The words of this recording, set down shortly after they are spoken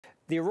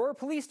The Aurora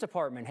Police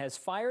Department has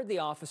fired the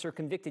officer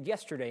convicted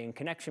yesterday in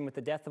connection with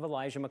the death of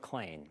Elijah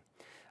McClain.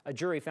 A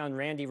jury found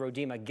Randy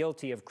Roedema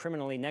guilty of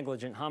criminally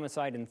negligent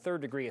homicide and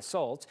third-degree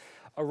assault.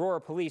 Aurora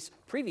Police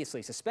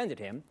previously suspended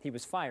him. He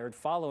was fired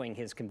following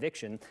his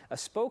conviction. A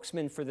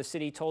spokesman for the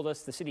city told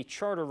us the city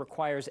charter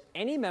requires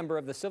any member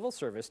of the civil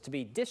service to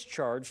be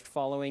discharged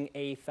following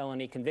a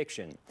felony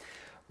conviction.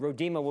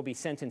 Roedema will be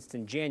sentenced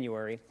in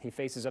January. He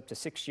faces up to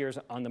 6 years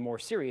on the more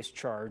serious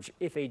charge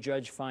if a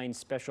judge finds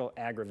special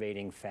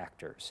aggravating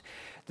factors.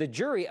 The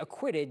jury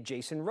acquitted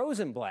Jason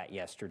Rosenblatt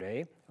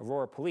yesterday.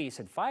 Aurora Police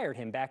had fired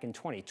him back in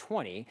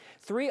 2020.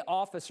 3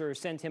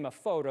 officers sent him a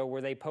photo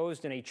where they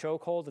posed in a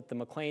chokehold at the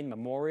McClain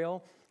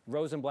Memorial.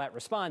 Rosenblatt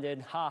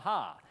responded, "Ha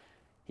ha."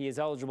 He is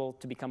eligible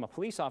to become a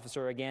police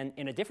officer again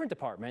in a different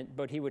department,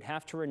 but he would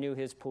have to renew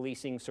his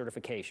policing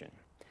certification.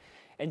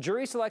 And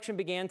jury selection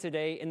began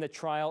today in the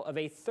trial of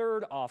a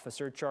third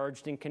officer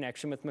charged in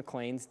connection with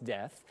McClain's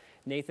death.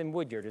 Nathan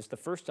Woodyard is the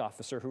first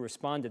officer who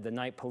responded the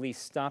night police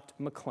stopped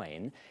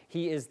McClain.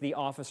 He is the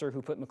officer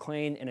who put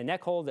McClain in a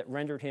neck hold that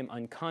rendered him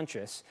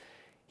unconscious.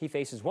 He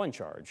faces one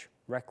charge: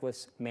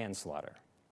 reckless manslaughter.